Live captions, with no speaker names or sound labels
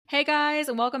Hey guys,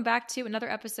 and welcome back to another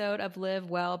episode of Live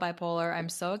Well Bipolar. I'm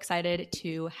so excited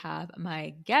to have my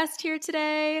guest here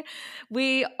today.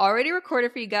 We already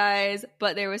recorded for you guys,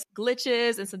 but there was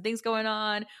glitches and some things going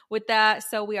on with that.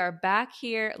 So we are back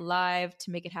here live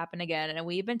to make it happen again. And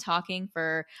we've been talking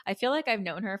for, I feel like I've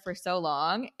known her for so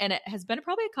long, and it has been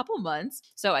probably a couple months.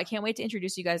 So I can't wait to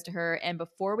introduce you guys to her. And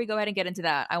before we go ahead and get into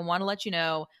that, I want to let you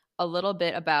know a little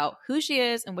bit about who she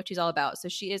is and what she's all about. So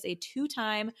she is a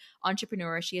two-time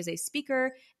entrepreneur. She is a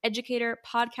speaker, educator,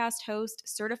 podcast host,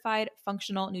 certified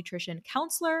functional nutrition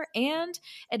counselor, and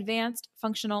advanced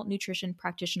functional nutrition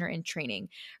practitioner in training.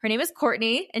 Her name is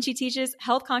Courtney, and she teaches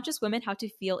health conscious women how to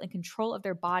feel in control of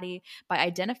their body by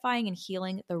identifying and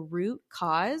healing the root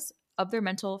cause of their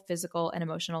mental, physical, and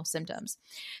emotional symptoms.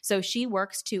 So she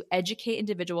works to educate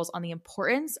individuals on the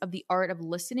importance of the art of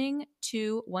listening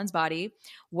to one's body,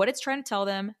 what it's trying to tell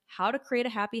them, how to create a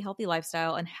happy, healthy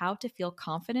lifestyle, and how to feel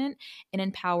confident and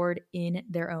empowered in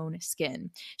their own skin.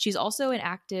 She's also an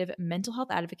active mental health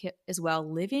advocate as well,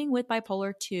 living with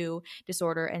bipolar 2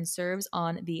 disorder, and serves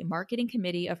on the marketing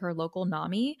committee of her local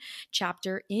NAMI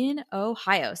chapter in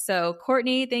Ohio. So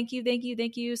Courtney, thank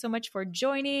you so much for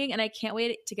joining. And I can't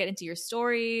wait to get into your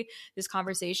story, this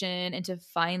conversation, and to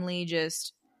finally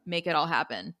just make it all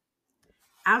happen.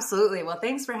 Absolutely. Well,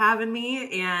 thanks for having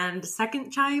me. And second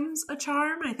chime's a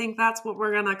charm. I think that's what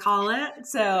we're going to call it.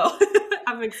 So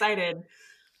I'm excited.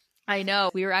 I know.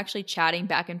 We were actually chatting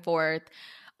back and forth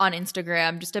on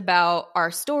Instagram just about our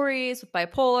stories with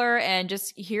bipolar and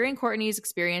just hearing Courtney's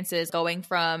experiences going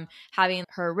from having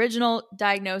her original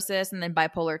diagnosis and then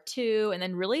bipolar 2, and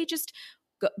then really just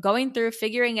going through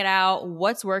figuring it out,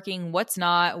 what's working, what's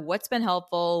not, what's been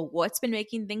helpful, what's been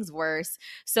making things worse.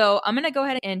 So I'm going to go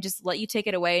ahead and just let you take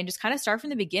it away and just kind of start from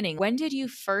the beginning. When did you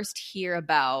first hear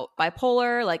about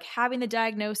bipolar, like having the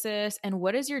diagnosis, and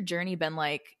what has your journey been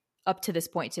like up to this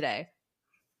point today?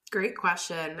 Great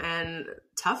question, and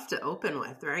tough to open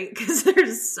with, right? Because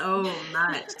there's so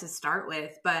much to start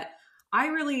with. But I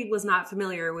really was not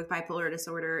familiar with bipolar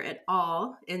disorder at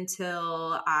all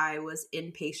until I was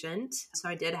inpatient. So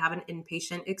I did have an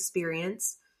inpatient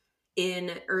experience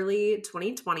in early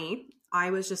 2020. I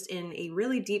was just in a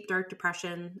really deep, dark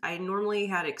depression. I normally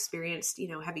had experienced,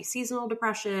 heavy seasonal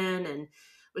depression, and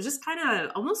was just kind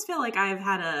of almost feel like I've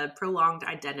had a prolonged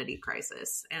identity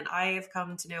crisis. And I have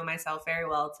come to know myself very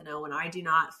well to know when I do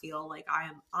not feel like I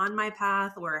am on my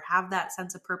path or have that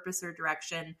sense of purpose or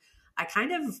direction, I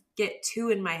kind of get too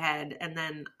in my head, and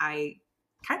then I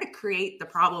kind of create the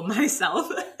problem myself.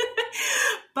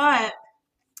 But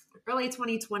early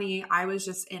 2020, I was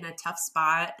just in a tough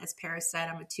spot. As Paris said,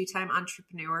 I'm a two-time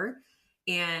entrepreneur.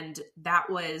 And that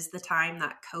was the time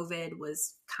that COVID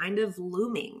was kind of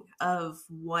looming of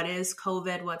what is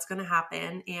COVID, what's going to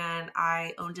happen. And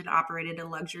I owned and operated a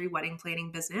luxury wedding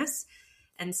planning business.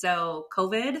 And so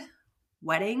COVID,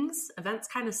 weddings, events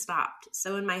kind of stopped.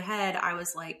 So in my head, I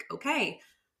was like, okay,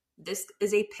 this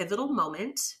is a pivotal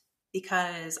moment,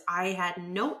 because I had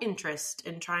no interest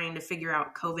in trying to figure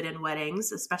out COVID and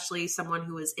weddings, especially someone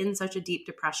who was in such a deep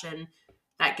depression.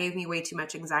 That gave me way too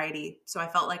much anxiety. So I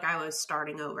felt like I was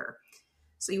starting over.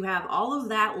 So you have all of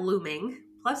that looming,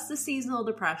 plus the seasonal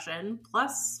depression,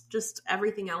 plus just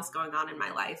everything else going on in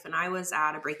my life. And I was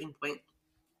at a breaking point.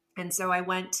 And so I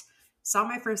saw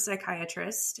my first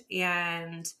psychiatrist,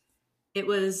 and it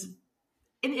was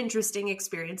an interesting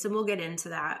experience, and we'll get into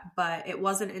that. But it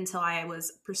wasn't until I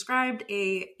was prescribed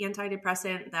a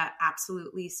antidepressant that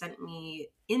absolutely sent me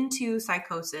into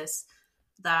psychosis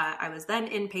that I was then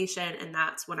inpatient, and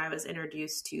that's when I was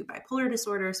introduced to bipolar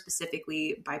disorder,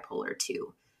 specifically bipolar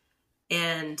 2.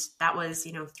 And that was,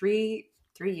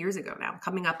 3 years ago now,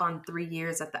 coming up on 3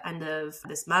 years at the end of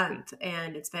this month.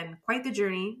 And it's been quite the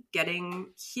journey getting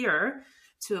here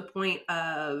to a point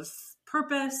of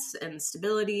purpose and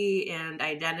stability and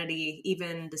identity,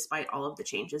 even despite all of the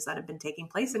changes that have been taking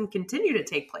place and continue to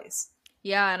take place.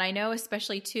 Yeah. And I know,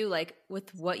 especially too, like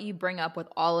with what you bring up with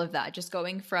all of that, just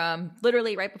going from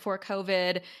literally right before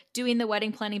COVID, doing the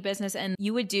wedding planning business, and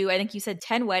you would do, I think you said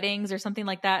 10 weddings or something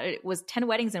like that. It was 10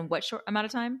 weddings in what short amount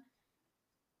of time?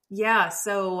 Yeah.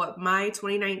 So my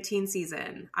 2019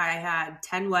 season, I had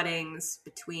 10 weddings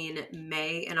between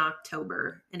May and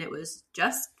October, and it was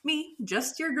just me,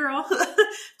 just your girl,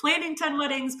 planning 10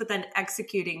 weddings, but then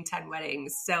executing 10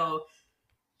 weddings. So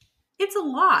it's a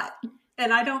lot.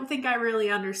 And I don't think I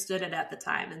really understood it at the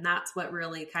time. And that's what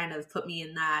really kind of put me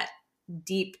in that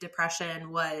deep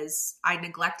depression was I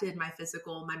neglected my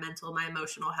physical, my mental, my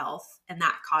emotional health, and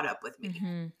that caught up with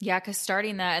me. Yeah, because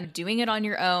starting that and doing it on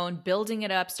your own, building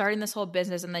it up, starting this whole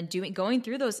business, and then going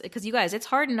through those, because you guys, it's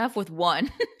hard enough with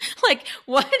one. Like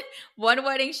one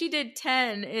wedding, she did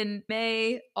 10 in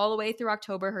May all the way through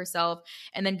October herself,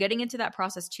 and then getting into that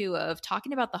process too of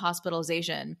talking about the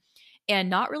hospitalization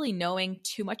and not really knowing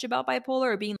too much about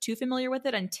bipolar or being too familiar with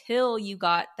it until you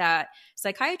got that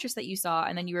psychiatrist that you saw,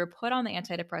 and then you were put on the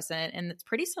antidepressant. And it's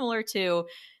pretty similar to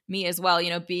me as well,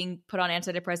 being put on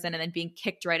antidepressant and then being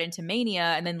kicked right into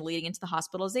mania and then leading into the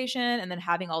hospitalization and then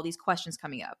having all these questions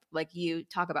coming up like you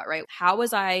talk about, right? How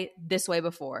was I this way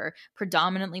before?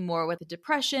 Predominantly more with the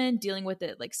depression, dealing with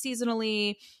it like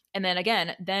seasonally. And then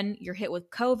again, then you're hit with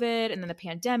COVID and then the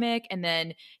pandemic and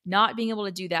then not being able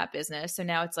to do that business. So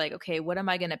now it's like, okay, what am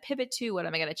I going to pivot to? What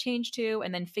am I going to change to?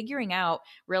 And then figuring out,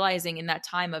 realizing in that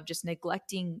time of just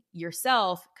neglecting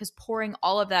yourself, because pouring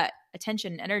all of that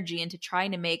attention and energy into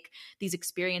trying to make these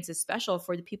experiences special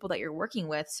for the people that you're working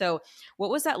with. So what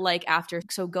was that like after?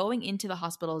 So going into the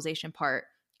hospitalization part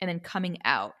and then coming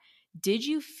out, did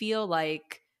you feel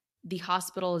like the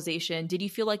hospitalization, did you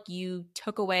feel like you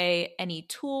took away any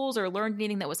tools or learned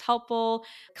anything that was helpful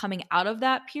coming out of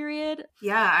that period?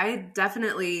 Yeah, I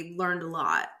definitely learned a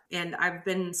lot. And I've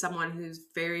been someone who's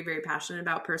very, very passionate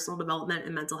about personal development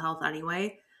and mental health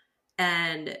anyway.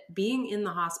 And being in the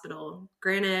hospital,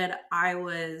 granted, I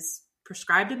was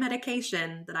prescribed a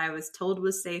medication that I was told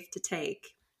was safe to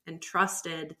take and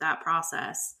trusted that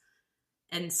process.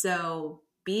 And so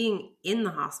being in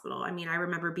the hospital, I mean, I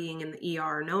remember being in the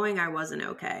ER knowing I wasn't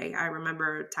okay. I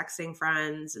remember texting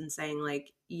friends and saying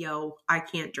like, yo, I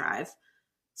can't drive.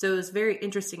 So it was a very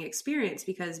interesting experience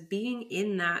because being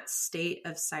in that state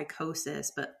of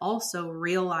psychosis, but also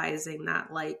realizing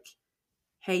that like,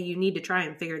 hey, you need to try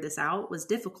and figure this out was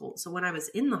difficult. So when I was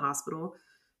in the hospital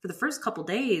for the first couple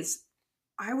days,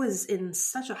 I was in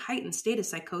such a heightened state of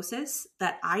psychosis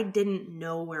that I didn't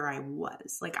know where I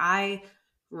was. Like I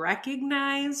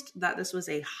recognized that this was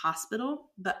a hospital,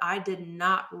 but I did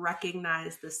not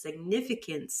recognize the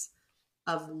significance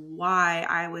of why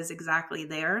I was exactly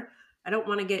there. I don't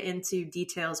want to get into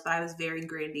details, but I was very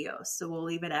grandiose. So we'll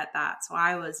leave it at that. So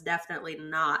I was definitely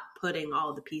not putting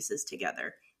all the pieces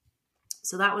together.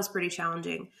 So that was pretty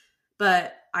challenging.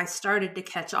 But I started to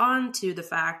catch on to the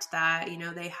fact that,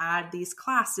 they had these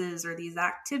classes or these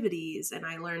activities. And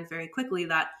I learned very quickly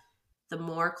that the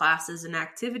more classes and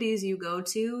activities you go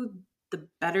to, the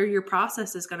better your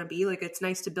process is going to be. Like it's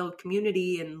nice to build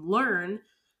community and learn.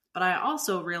 But I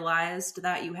also realized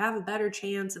that you have a better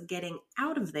chance of getting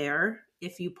out of there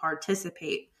if you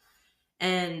participate.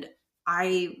 And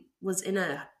I was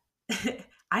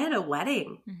I had a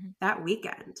wedding that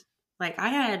weekend. Like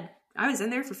I was in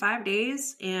there for 5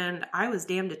 days and I was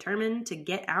damn determined to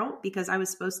get out because I was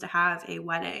supposed to have a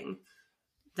wedding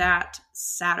that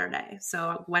Saturday. So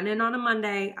I went in on a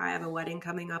Monday. I have a wedding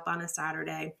coming up on a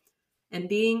Saturday. And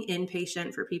being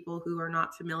inpatient, for people who are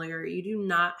not familiar, you do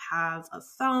not have a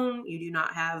phone. You do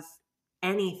not have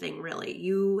anything really.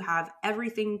 You have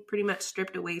everything pretty much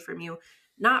stripped away from you.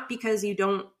 Not because you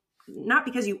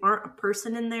aren't a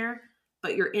person in there,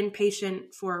 but you're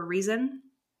inpatient for a reason.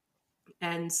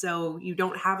 And so you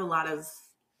don't have a lot of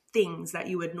things that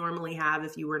you would normally have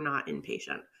if you were not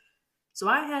inpatient. So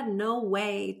I had no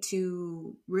way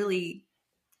to really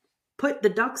put the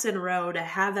ducks in a row to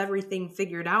have everything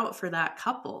figured out for that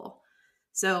couple.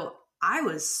 So I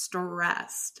was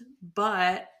stressed,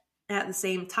 but at the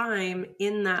same time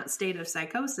in that state of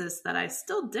psychosis that I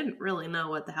still didn't really know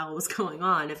what the hell was going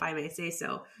on, if I may say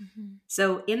so.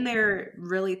 So in there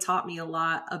really taught me a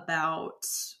lot about,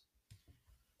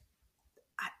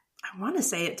 I want to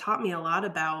say it taught me a lot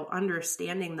about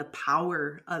understanding the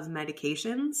power of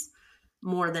medications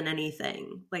more than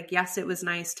anything. Like, yes, it was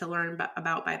nice to learn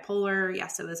about bipolar.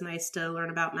 Yes, it was nice to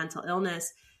learn about mental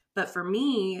illness. But for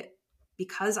me,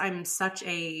 because I'm such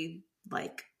a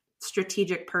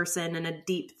strategic person and a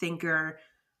deep thinker,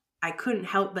 I couldn't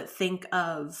help but think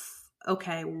of,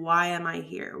 okay, why am I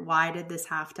here? Why did this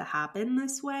have to happen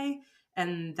this way?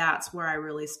 And that's where I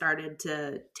really started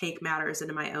to take matters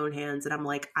into my own hands. And I'm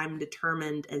like, I'm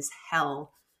determined as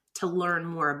hell to learn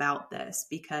more about this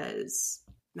because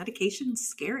medication's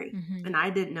scary. And I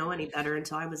didn't know any better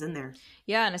until I was in there.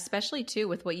 Yeah. And especially too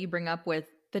with what you bring up with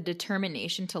the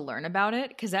determination to learn about it,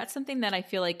 because that's something that I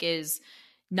feel like is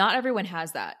not everyone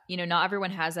has that. Not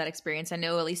everyone has that experience. I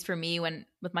know, at least for me, when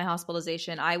with my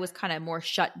hospitalization, I was kind of more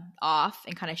shut off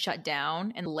and kind of shut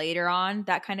down. And later on,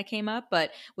 that kind of came up.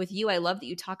 But with you, I love that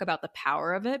you talk about the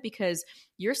power of it because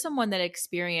you're someone that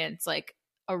experienced like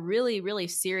a really, really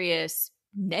serious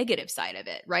negative side of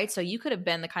it, right? So you could have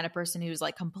been the kind of person who's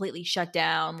like completely shut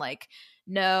down, like,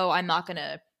 no, I'm not going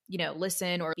to,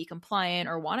 listen or be compliant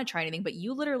or want to try anything. But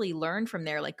you literally learned from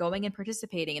there, like going and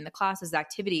participating in the classes,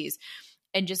 activities,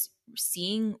 and just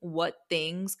seeing what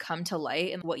things come to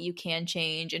light and what you can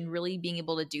change, and really being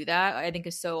able to do that, I think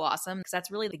is so awesome, because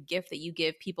that's really the gift that you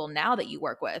give people now that you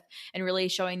work with, and really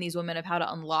showing these women of how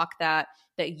to unlock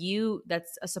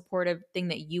that's a supportive thing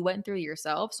that you went through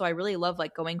yourself. So I really love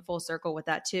like going full circle with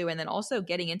that too. And then also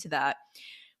getting into that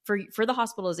for the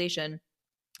hospitalization,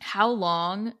 how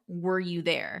long were you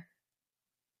there?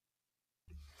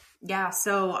 Yeah,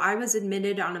 so I was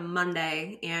admitted on a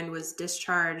Monday and was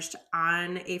discharged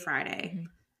on a Friday. Mm-hmm.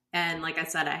 And like I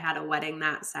said, I had a wedding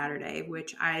that Saturday,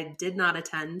 which I did not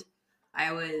attend.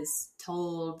 I was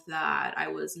told that I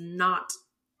was not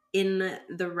in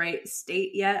the right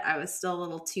state yet. I was still a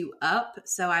little too up.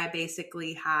 So I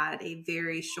basically had a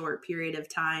very short period of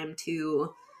time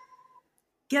to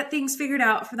get things figured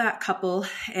out for that couple.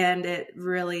 And it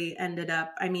really ended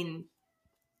up,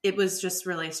 it was just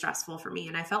really stressful for me.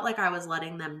 And I felt like I was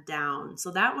letting them down.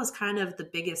 So that was kind of the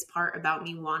biggest part about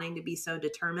me wanting to be so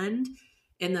determined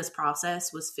in this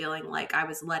process, was feeling like I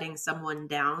was letting someone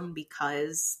down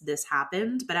because this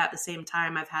happened. But at the same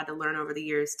time, I've had to learn over the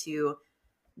years to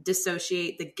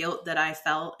dissociate the guilt that I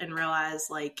felt and realize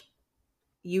like,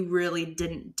 you really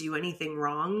didn't do anything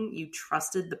wrong. You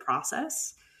trusted the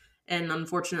process. And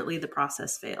unfortunately, the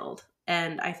process failed.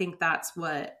 And I think that's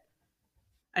what,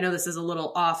 I know this is a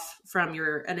little off from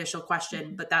your initial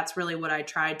question, but that's really what I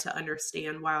tried to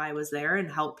understand while I was there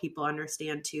and help people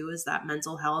understand too, is that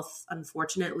mental health,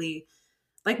 unfortunately,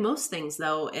 like most things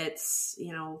though, it's,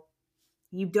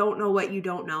 you don't know what you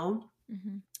don't know.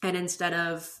 Mm-hmm. And instead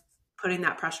of putting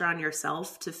that pressure on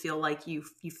yourself to feel like you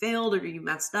failed or you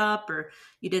messed up or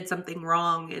you did something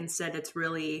wrong, instead it's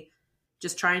really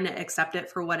just trying to accept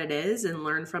it for what it is and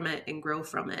learn from it and grow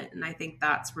from it. And I think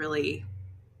that's really,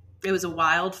 it was a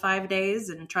wild 5 days,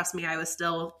 and trust me, I was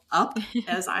still up,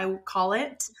 as I call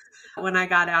it, when I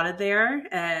got out of there.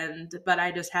 But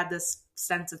I just had this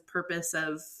sense of purpose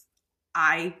of,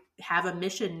 I have a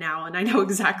mission now and I know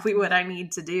exactly what I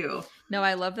need to do. No,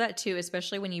 I love that too,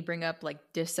 especially when you bring up like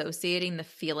dissociating the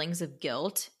feelings of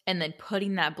guilt and then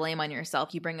putting that blame on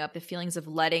yourself. You bring up the feelings of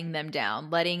letting them down,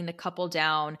 letting the couple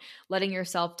down, letting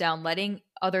yourself down, letting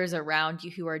others around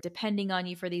you who are depending on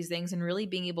you for these things, and really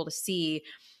being able to see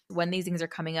when these things are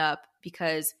coming up,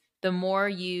 because the more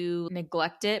you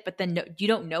neglect it, but then you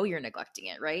don't know you're neglecting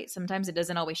it, right? Sometimes it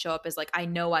doesn't always show up as like, I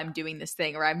know I'm doing this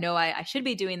thing, or I know I should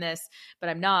be doing this, but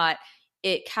I'm not.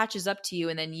 It catches up to you,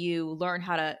 and then you learn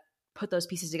how to put those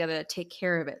pieces together to take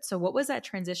care of it. So what was that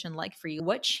transition like for you?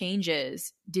 What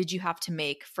changes did you have to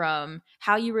make from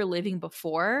how you were living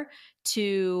before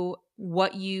to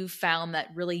what you found that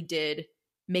really did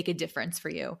make a difference for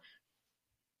you?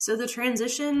 So the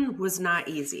transition was not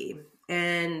easy.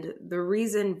 And the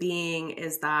reason being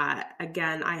is that,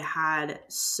 again, I had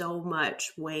so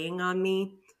much weighing on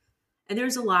me. And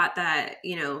there's a lot that,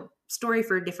 story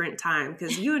for a different time,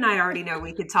 because you and I already know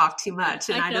we could talk too much,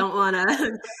 and I don't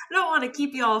want to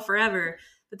keep you all forever.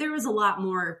 But there was a lot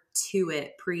more to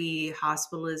it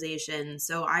pre-hospitalization.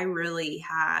 So I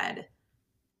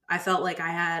felt like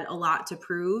I had a lot to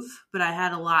prove, but I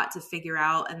had a lot to figure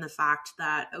out. And the fact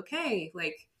that, okay,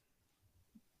 like,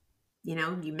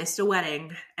 you missed a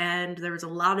wedding, and there was a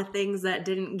lot of things that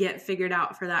didn't get figured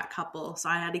out for that couple. So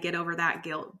I had to get over that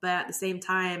guilt. But at the same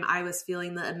time, I was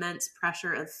feeling the immense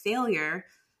pressure of failure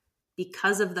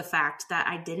because of the fact that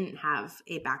I didn't have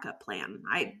a backup plan.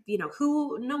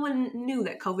 No one knew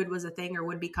that COVID was a thing or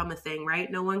would become a thing,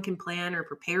 right? No one can plan or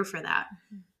prepare for that.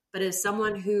 Mm-hmm. But as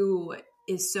someone who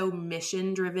is so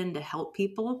mission driven to help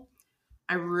people,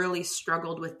 I really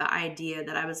struggled with the idea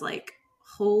that I was like,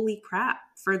 holy crap,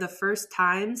 for the first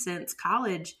time since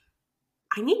college,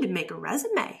 I need to make a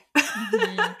resume.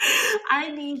 Mm-hmm.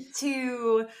 I need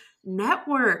to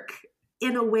network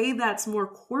in a way that's more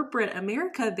corporate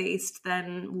America based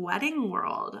than wedding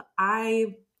world.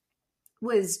 I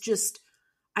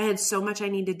had so much I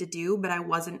needed to do, but I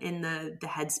wasn't in the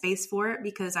headspace for it,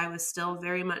 because I was still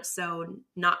very much so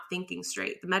not thinking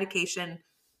straight. The medication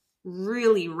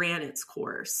really ran its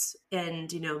course,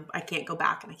 and I can't go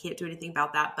back and I can't do anything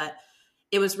about that, but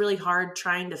it was really hard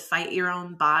trying to fight your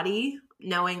own body,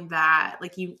 knowing that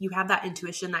like you have that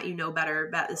intuition that better,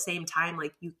 but at the same time,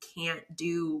 like, you can't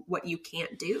do what you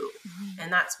can't do. Mm-hmm.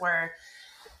 And that's where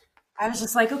I was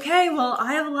just like, okay, well,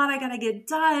 I have a lot I gotta get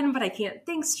done, but I can't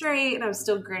think straight, and I'm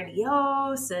still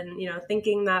grandiose, and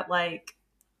thinking that like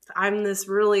I'm this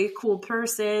really cool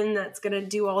person that's going to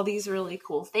do all these really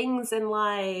cool things in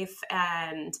life.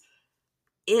 And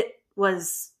it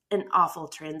was an awful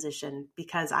transition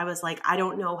because I was like, I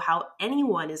don't know how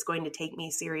anyone is going to take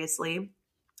me seriously.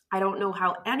 I don't know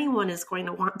how anyone is going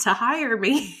to want to hire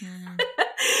me.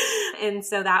 And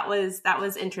so that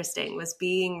was interesting, was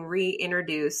being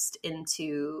reintroduced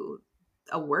into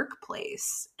a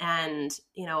workplace. And,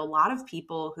 you know, a lot of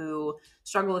people who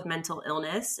struggle with mental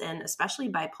illness and especially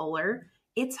bipolar,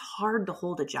 it's hard to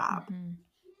hold a job.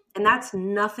 And that's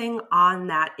nothing on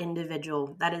that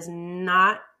individual. That is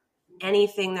not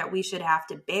anything that we should have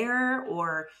to bear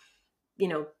or, you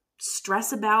know,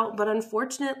 stress about. But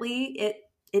unfortunately,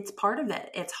 it's part of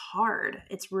it. It's hard.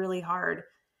 It's really hard.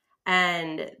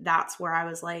 And that's where I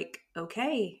was like,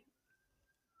 okay,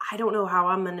 I don't know how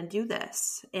I'm going to do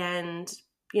this. And,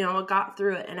 you know, I got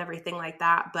through it and everything like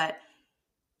that. But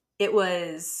it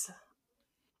was,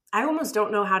 I almost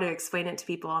don't know how to explain it to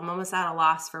people. I'm almost at a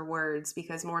loss for words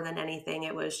because more than anything,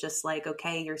 it was just like,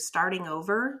 okay, you're starting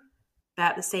over, but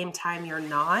at the same time, you're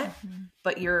not,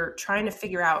 but you're trying to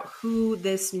figure out who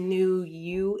this new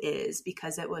you is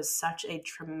because it was such a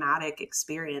traumatic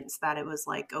experience that it was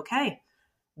like, okay,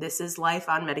 this is life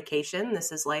on medication.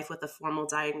 This is life with a formal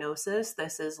diagnosis.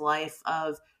 This is life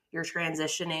of you're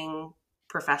transitioning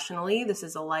professionally. This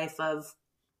is a life of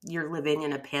you're living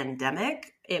in a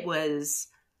pandemic. It was,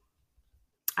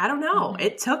 I don't know.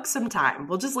 It took some time.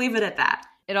 We'll just leave it at that.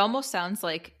 It almost sounds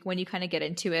like when you kind of get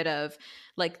into it of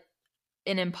like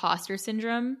an imposter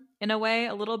syndrome in a way,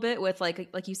 a little bit with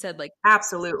like you said, like,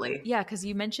 absolutely. Yeah. Cause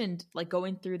you mentioned like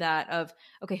going through that of,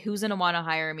 okay, who's going to want to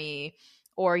hire me?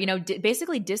 Or, you know,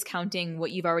 basically discounting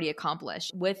what you've already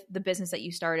accomplished with the business that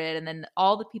you started and then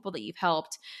all the people that you've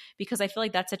helped, because I feel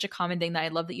like that's such a common thing that I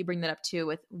love that you bring that up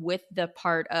too with the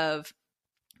part of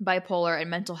bipolar and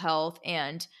mental health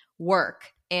and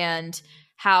work and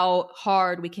how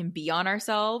hard we can be on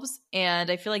ourselves.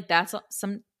 And I feel like that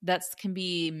can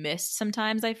be missed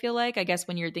sometimes. I feel like, I guess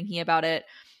when you're thinking about it,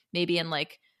 maybe in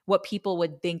like what people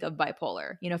would think of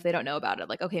bipolar, you know, if they don't know about it,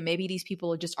 like, okay, maybe these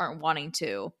people just aren't wanting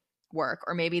to work,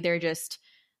 or maybe they're just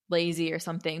lazy or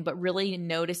something. But really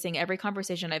noticing every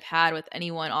conversation I've had with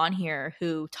anyone on here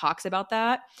who talks about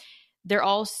that, they're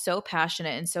all so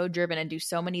passionate and so driven and do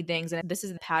so many things. And this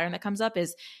is the pattern that comes up,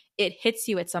 is it hits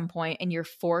you at some point and you're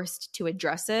forced to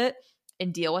address it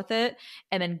and deal with it.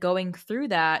 And then going through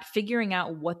that, figuring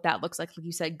out what that looks like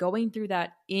you said, going through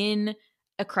that in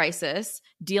a crisis,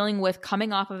 dealing with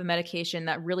coming off of a medication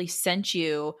that really sent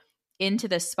you into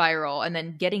this spiral, and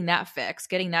then getting that fixed,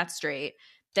 getting that straight,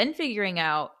 then figuring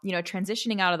out, you know,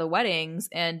 transitioning out of the weddings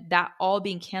and that all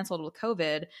being canceled with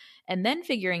COVID, and then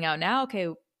figuring out now, okay,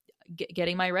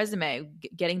 getting my resume,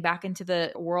 getting back into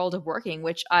the world of working,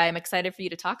 which I'm excited for you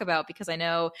to talk about because I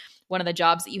know one of the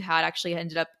jobs that you had actually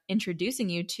ended up introducing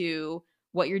you to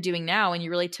what you're doing now, and you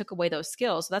really took away those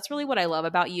skills. So that's really what I love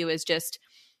about you, is just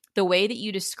the way that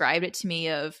you described it to me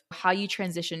of how you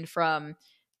transitioned from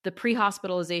the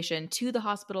pre-hospitalization to the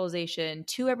hospitalization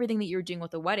to everything that you were doing with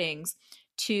the weddings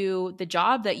to the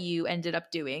job that you ended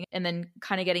up doing, and then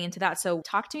kind of getting into that. So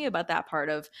talk to me about that part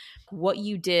of what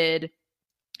you did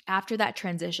after that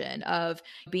transition of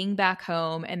being back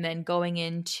home and then going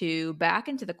back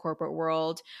into the corporate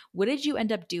world. What did you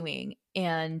end up doing,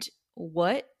 and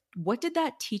what did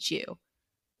that teach you?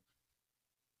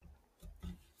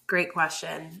 Great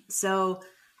question. So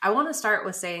I want to start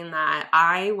with saying that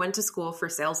I went to school for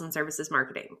sales and services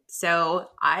marketing. So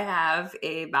I have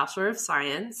a Bachelor of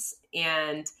Science,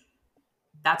 and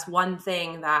that's one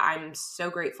thing that I'm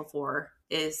so grateful for,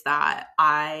 is that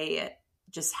I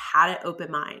just had an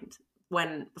open mind.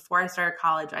 Before I started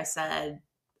college, I said,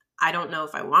 I don't know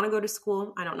if I want to go to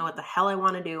school. I don't know what the hell I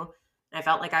want to do. And I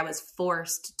felt like I was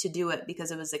forced to do it because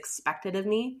it was expected of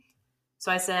me.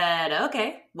 So I said,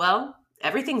 okay, well,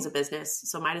 everything's a business,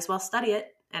 so might as well study it.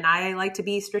 And I like to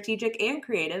be strategic and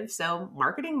creative, so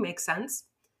marketing makes sense.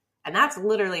 And that's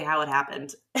literally how it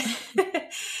happened.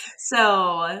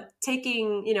 So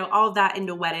taking, you know, all of that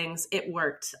into weddings, it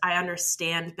worked. I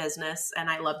understand business and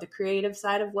I love the creative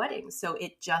side of weddings. So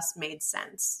it just made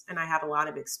sense. And I had a lot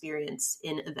of experience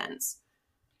in events.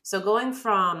 So going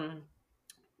from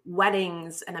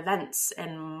weddings and events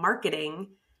and marketing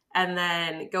and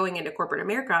then going into corporate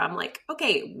America, I'm like,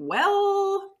 okay,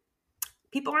 well,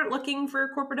 people aren't looking for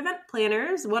corporate event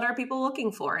planners. What are people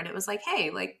looking for? And it was like,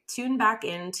 hey, like tune back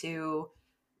into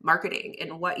marketing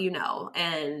and what you know.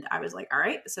 And I was like, all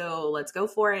right, so let's go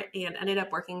for it. And ended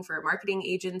up working for a marketing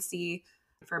agency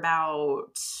for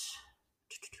about,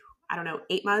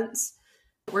 8 months.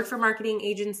 Worked for a marketing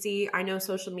agency. I know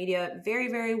social media very,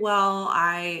 very well.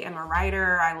 I am a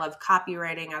writer. I love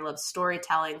copywriting. I love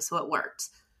storytelling. So it worked.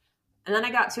 And then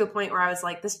I got to a point where I was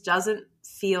like, this doesn't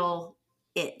feel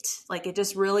it. Like, it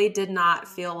just really did not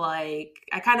feel like,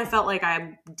 I kind of felt like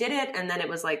I did it. And then it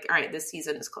was like, all right, this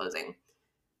season is closing.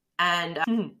 And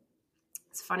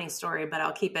it's a funny story, but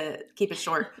I'll keep it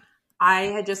short. I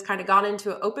had just kind of gone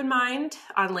into an open mind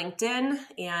on LinkedIn,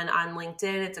 and on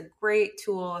LinkedIn, it's a great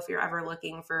tool if you're ever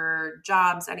looking for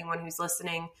jobs. Anyone who's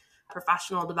listening,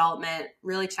 professional development,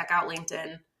 really check out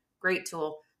LinkedIn. Great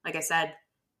tool, like I said.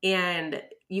 And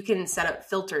you can set up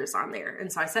filters on there.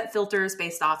 And so I set filters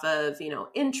based off of,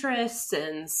 interests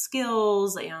and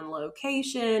skills and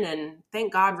location. And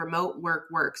thank God remote work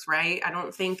works, right? I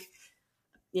don't think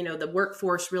the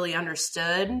workforce really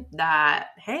understood that,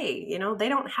 hey, they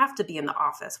don't have to be in the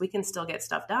office. We can still get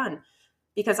stuff done,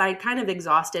 because I kind of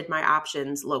exhausted my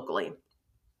options locally.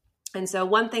 And so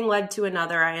one thing led to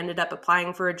another. I ended up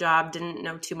applying for a job, didn't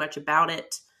know too much about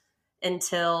it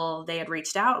until they had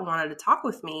reached out and wanted to talk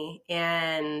with me.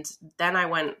 And then I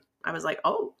was like,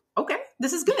 oh, okay,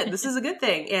 this is good. This is a good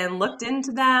thing. And looked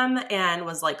into them and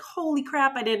was like, holy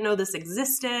crap, I didn't know this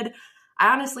existed.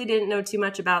 I honestly didn't know too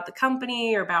much about the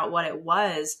company or about what it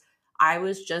was. I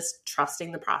was just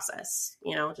trusting the process,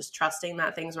 just trusting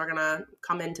that things were going to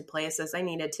come into place as I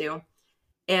needed to.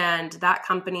 And that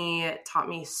company taught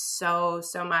me so,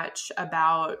 so much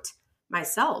about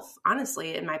myself,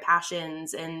 honestly, and my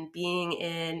passions, and being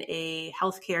in a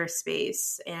healthcare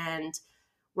space and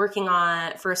working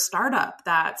for a startup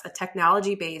that's a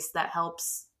technology base that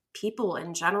helps people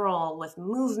in general with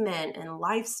movement and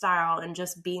lifestyle and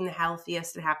just being the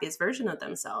healthiest and happiest version of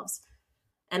themselves.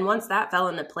 And once that fell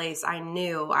into place, I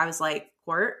was like,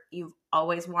 Court, you've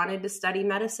always wanted to study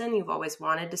medicine. You've always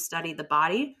wanted to study the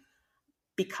body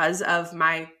because of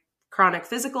my chronic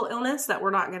physical illness that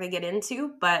we're not going to get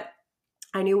into. But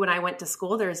I knew when I went to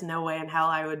school, there's no way in hell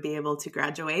I would be able to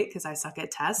graduate because I suck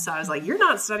at tests. So I was like, you're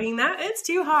not studying that. It's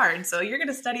too hard. So you're going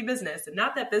to study business. And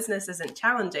not that business isn't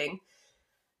challenging.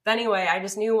 But anyway, I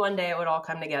just knew one day it would all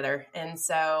come together. And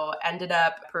so ended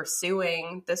up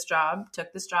pursuing this job,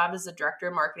 took this job as a director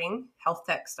of marketing, health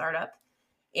tech startup,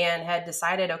 and had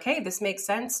decided, okay, this makes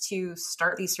sense to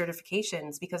start these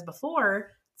certifications, because before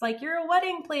it's like, you're a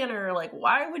wedding planner. Like,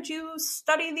 why would you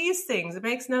study these things? It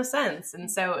makes no sense.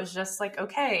 And so it was just like,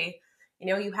 okay,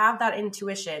 you have that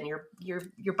intuition,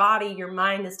 your body, your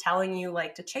mind is telling you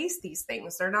like to chase these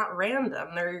things. They're not random.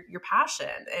 They're your passion.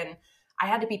 And I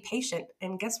had to be patient.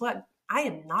 And guess what? I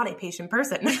am not a patient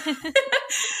person. So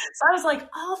I was like,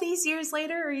 all these years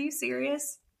later, are you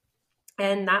serious?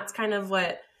 And that's kind of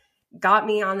what got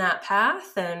me on that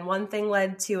path. And one thing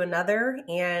led to another.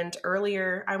 And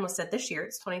earlier, I almost said this year,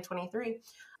 it's 2023,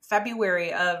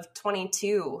 February of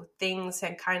 22, things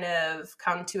had kind of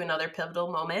come to another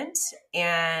pivotal moment.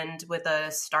 And with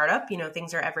a startup,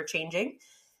 things are ever changing.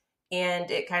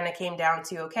 And it kind of came down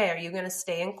to, okay, are you going to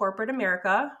stay in corporate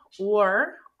America,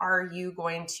 or are you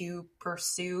going to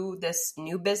pursue this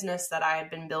new business that I had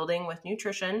been building with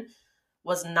nutrition?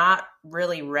 Was not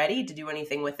really ready to do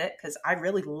anything with it because I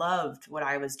really loved what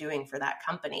I was doing for that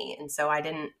company. And so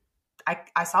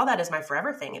I saw that as my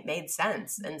forever thing. It made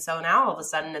sense. And so now all of a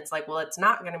sudden it's like, well, it's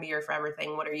not going to be your forever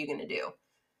thing. What are you going to do?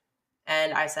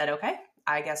 And I said, okay,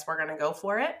 I guess we're going to go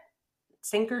for it.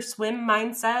 Sink or swim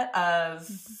mindset of,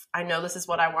 I know this is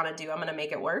what I want to do. I'm going to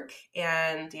make it work.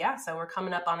 And yeah, so we're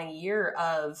coming up on a year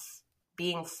of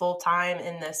being full-time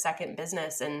in the second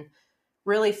business and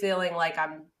really feeling like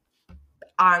I'm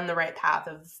on the right path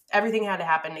of everything had to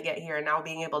happen to get here. And now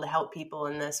being able to help people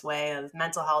in this way of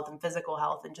mental health and physical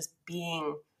health and just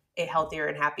being a healthier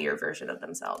and happier version of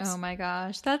themselves. Oh my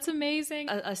gosh, that's amazing.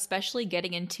 Especially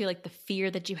getting into like the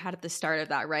fear that you had at the start of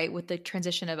that, right? With the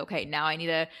transition of, okay, now I need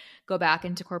to go back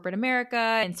into corporate America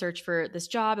and search for this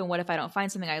job. And what if I don't find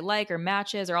something I like or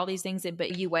matches or all these things?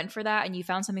 But you went for that and you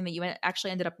found something that you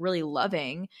actually ended up really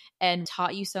loving and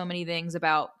taught you so many things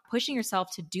about pushing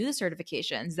yourself to do the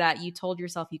certifications that you told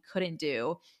yourself you couldn't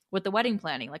do. With the wedding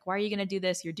planning, like, why are you going to do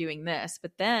this? You're doing this.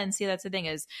 But then, see, that's the thing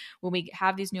is when we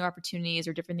have these new opportunities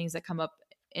or different things that come up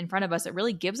in front of us, it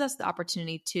really gives us the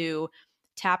opportunity to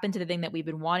tap into the thing that we've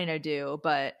been wanting to do,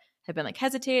 but have been like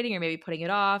hesitating or maybe putting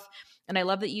it off. And I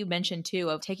love that you mentioned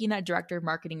too of taking that director of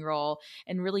marketing role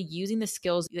and really using the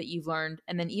skills that you've learned.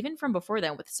 And then even from before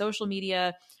then with social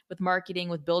media, with marketing,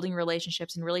 with building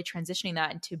relationships and really transitioning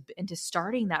that into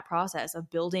starting that process of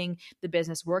building the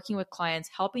business, working with clients,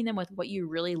 helping them with what you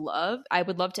really love. I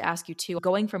would love to ask you too,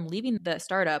 going from leaving the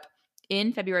startup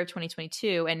in February of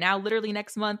 2022 and now literally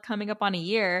next month coming up on a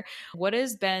year, what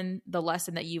has been the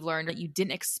lesson that you've learned that you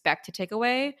didn't expect to take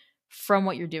away from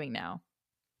what you're doing now?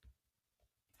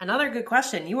 Another good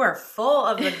question. You are full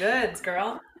of the goods,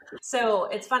 girl. So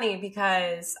it's funny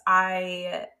because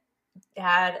I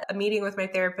had a meeting with my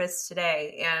therapist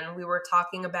today, and we were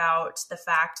talking about the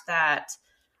fact that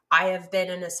I have been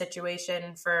in a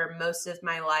situation for most of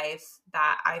my life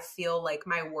that I feel like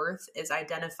my worth is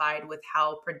identified with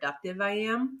how productive I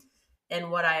am and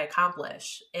what I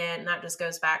accomplish. And that just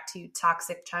goes back to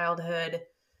toxic childhood,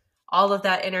 all of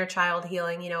that inner child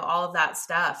healing, all of that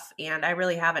stuff. And I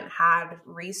really haven't had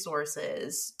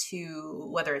resources to,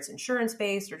 whether it's insurance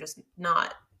based or just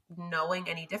not knowing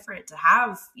any different, to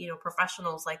have,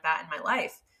 professionals like that in my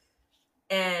life.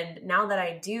 And now that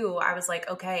I do, I was like,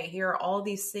 okay, here are all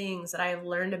these things that I've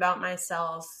learned about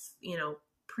myself,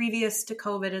 previous to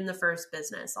COVID in the first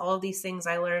business, all of these things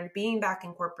I learned being back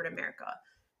in corporate America.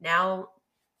 Now,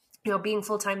 being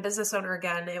full-time business owner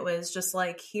again, it was just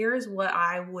like, here's what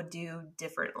I would do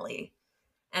differently.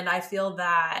 And I feel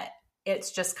that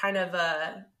it's just kind of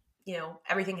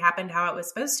everything happened how it was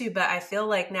supposed to. But I feel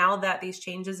like now that these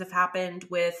changes have happened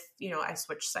with, I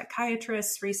switched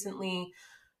psychiatrists recently,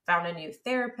 found a new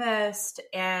therapist,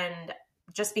 and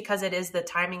just because it is the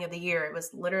timing of the year, it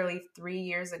was literally 3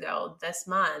 years ago this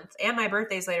month, and my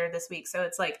birthday's later this week. So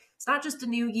it's like, it's not just a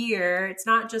new year. It's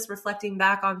not just reflecting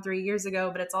back on 3 years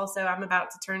ago, but it's also, I'm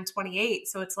about to turn 28.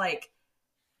 So it's like,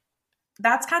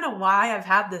 that's kind of why I've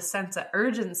had this sense of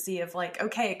urgency of like,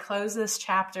 okay, close this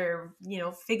chapter,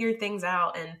 figure things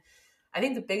out. And I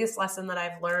think the biggest lesson that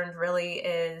I've learned really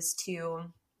is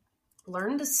to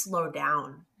learn to slow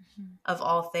down. Of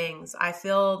all things. I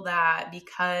feel that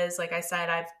because, like I said,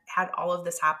 I've had all of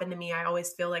this happen to me, I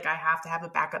always feel like I have to have a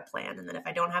backup plan. And then if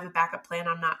I don't have a backup plan,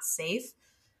 I'm not safe.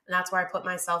 And that's where I put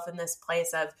myself in this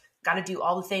place of got to do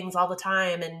all the things all the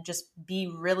time and just be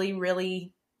really,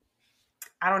 really,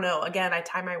 I don't know. Again, I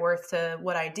tie my worth to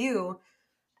what I do.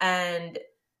 And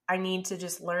I need to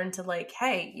just learn to like,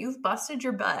 hey, you've busted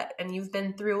your butt and you've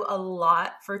been through a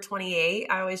lot for 28.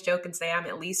 I always joke and say I'm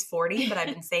at least 40, but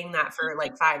I've been saying that for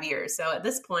like 5 years. So at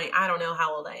this point, I don't know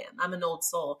how old I am. I'm an old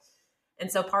soul. And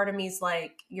so part of me is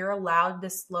like, you're allowed to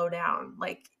slow down.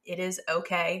 Like, it is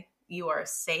okay. You are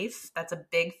safe. That's a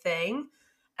big thing.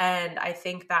 And I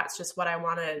think that's just what I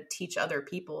want to teach other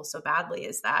people so badly,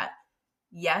 is that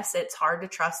yes, it's hard to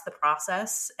trust the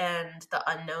process and the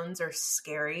unknowns are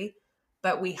scary,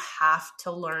 but we have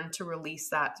to learn to release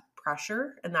that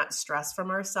pressure and that stress from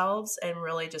ourselves and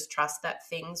really just trust that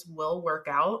things will work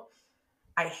out.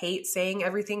 I hate saying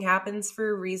everything happens for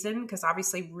a reason, because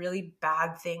obviously really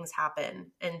bad things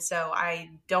happen. And so I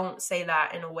don't say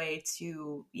that in a way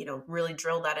to, really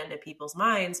drill that into people's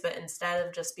minds, but instead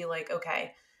of just be like,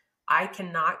 okay, I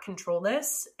cannot control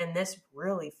this and this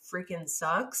really freaking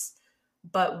sucks,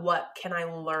 but what can I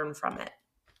learn from it?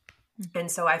 And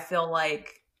so I feel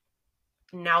like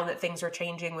now that things are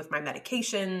changing with my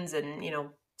medications and,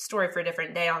 story for a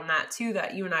different day on that too,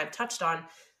 that you and I have touched on,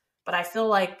 but I feel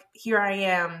like here I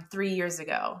am 3 years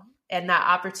ago, and that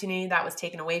opportunity that was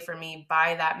taken away from me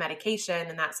by that medication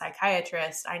and that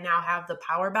psychiatrist, I now have the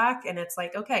power back. And it's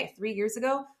like, okay, 3 years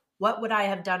ago, what would I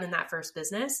have done in that first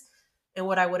business? And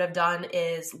what I would have done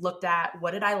is looked at,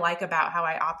 what did I like about how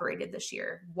I operated this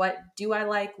year? What do I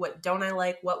like? What don't I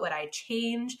like? What would I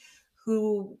change?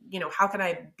 How can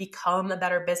I become a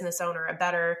better business owner, a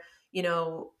better,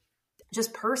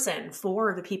 just person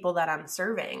for the people that I'm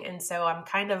serving? And so I'm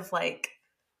kind of like,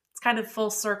 it's kind of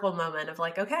full circle moment of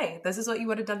like, okay, this is what you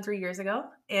would have done 3 years ago.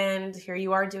 And here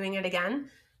you are doing it again.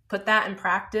 Put that in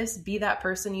practice, be that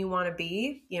person you want to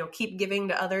be, keep giving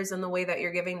to others in the way that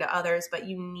you're giving to others, but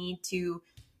you need to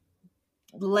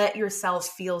let yourself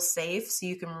feel safe so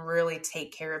you can really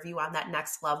take care of you on that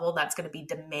next level that's going to be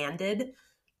demanded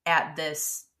at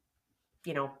this,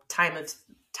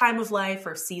 time of life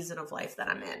or season of life that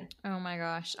I'm in. Oh my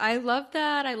gosh. I love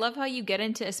that. I love how you get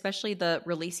into especially the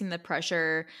releasing the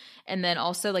pressure, and then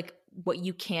also like what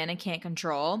you can and can't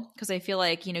control. Cause I feel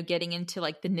like, getting into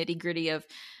like the nitty gritty of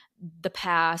the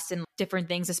past and different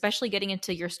things, especially getting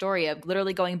into your story of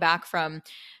literally going back from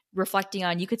reflecting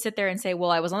on, you could sit there and say,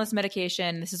 well, I was on this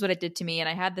medication, this is what it did to me, and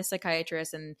I had this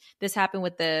psychiatrist and this happened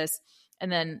with this.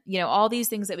 And then, all these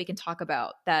things that we can talk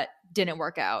about that didn't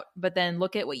work out, but then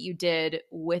look at what you did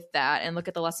with that and look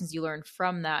at the lessons you learned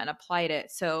from that and applied it.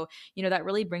 So, that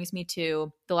really brings me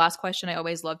to the last question I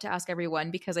always love to ask everyone,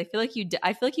 because I feel like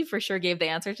you for sure gave the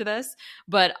answer to this,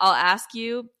 but I'll ask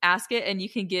it, and you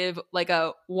can give like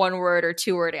a 1-word or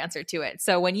 2-word answer to it.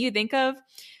 So when you think of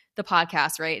the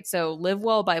podcast, right? So Live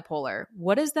Well Bipolar,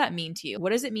 what does that mean to you?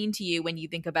 What does it mean to you when you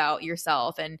think about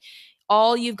yourself and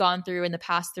all you've gone through in the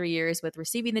past 3 years with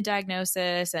receiving the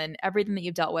diagnosis and everything that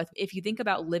you've dealt with? If you think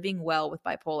about living well with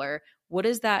bipolar, what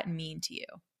does that mean to you?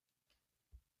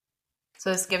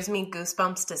 So this gives me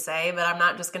goosebumps to say, but I'm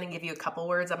not just going to give you a couple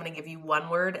words. I'm going to give you one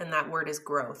word, and that word is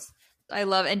growth. I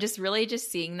love, and just really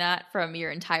just seeing that from your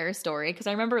entire story. Cause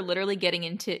I remember literally getting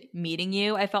into meeting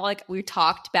you. I felt like we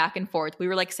talked back and forth. We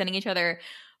were like sending each other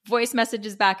voice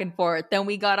messages back and forth. Then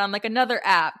we got on like another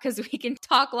app because we can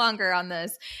talk longer on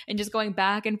this, and just going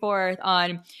back and forth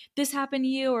on this happened to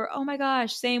you, or oh my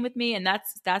gosh, same with me. And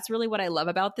that's really what I love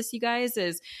about this, you guys,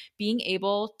 is being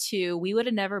able to, we would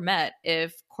have never met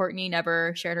if Courtney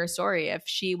never shared her story. If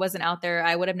she wasn't out there,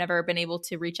 I would have never been able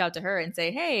to reach out to her and say,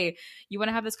 hey, you want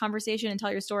to have this conversation and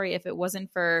tell your story, if it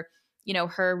wasn't for,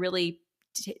 her really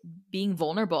being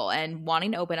vulnerable and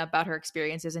wanting to open up about her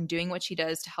experiences and doing what she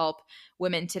does to help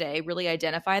women today really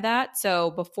identify that.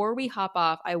 So before we hop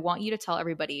off, I want you to tell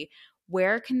everybody,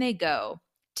 where can they go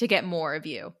to get more of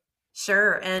you?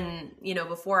 Sure. And,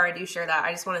 before I do share that,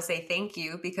 I just want to say thank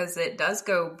you, because it does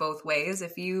go both ways.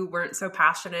 If you weren't so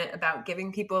passionate about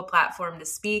giving people a platform to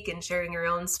speak and sharing your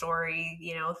own story,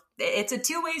 it's a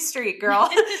two-way street, girl.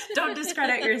 Don't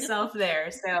discredit yourself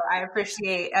there. So I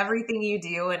appreciate everything you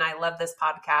do. And I love this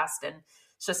podcast. And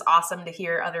it's just awesome to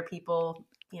hear other people,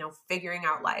 figuring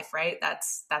out life, right?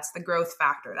 That's the growth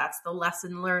factor. That's the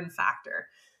lesson learned factor.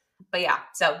 But yeah,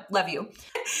 so love you.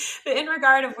 In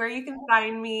regard of where you can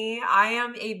find me, I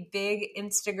am a big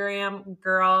Instagram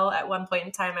girl. At one point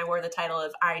in time, I wore the title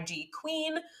of IG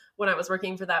Queen when I was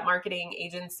working for that marketing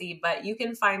agency. But you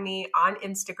can find me on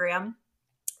Instagram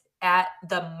at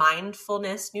The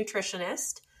Mindfulness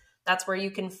Nutritionist. That's where you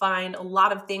can find a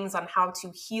lot of things on how to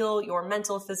heal your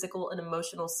mental, physical, and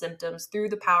emotional symptoms through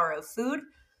the power of food.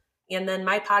 And then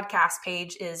my podcast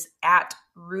page is at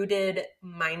Rooted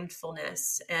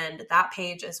Mindfulness. And that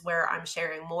page is where I'm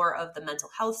sharing more of the mental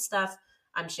health stuff.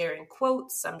 I'm sharing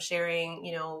quotes. I'm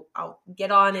sharing, I'll get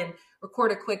on and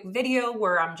record a quick video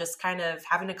where I'm just kind of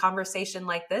having a conversation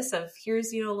like this of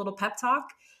here's, a little pep talk.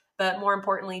 But more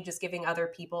importantly, just giving other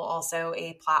people also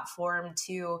a platform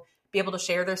to be able to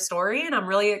share their story. And I'm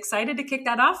really excited to kick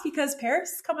that off because Paris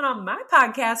is coming on my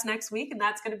podcast next week. And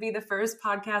that's going to be the first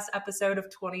podcast episode of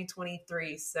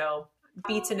 2023. So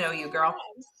be to know you, girl.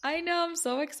 I know. I'm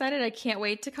so excited. I can't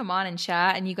wait to come on and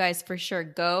chat. And you guys for sure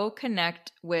go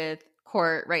connect with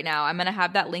Court right now. I'm going to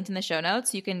have that linked in the show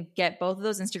notes. You can get both of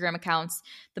those Instagram accounts,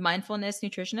 The Mindfulness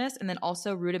Nutritionist and then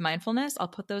also Rooted Mindfulness. I'll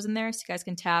put those in there so you guys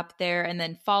can tap there and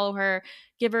then follow her,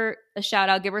 give her a shout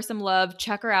out, give her some love,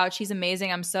 check her out. She's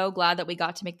amazing. I'm so glad that we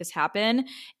got to make this happen.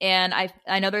 And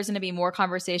I know there's going to be more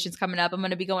conversations coming up. I'm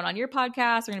going to be going on your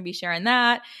podcast. We're going to be sharing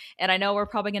that. And I know we're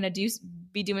probably going to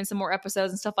be doing some more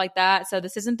episodes and stuff like that. So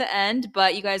this isn't the end,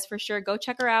 but you guys for sure go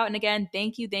check her out. And again,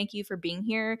 thank you for being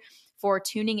here, for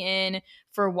tuning in,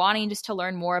 for wanting just to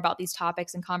learn more about these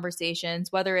topics and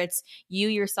conversations, whether it's you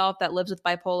yourself that lives with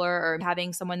bipolar or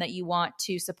having someone that you want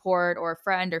to support or a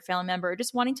friend or family member, or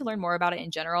just wanting to learn more about it in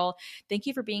general. Thank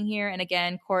you for being here. And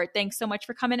again, Court, thanks so much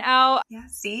for coming out. Yeah,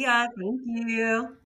 see ya. Thank you.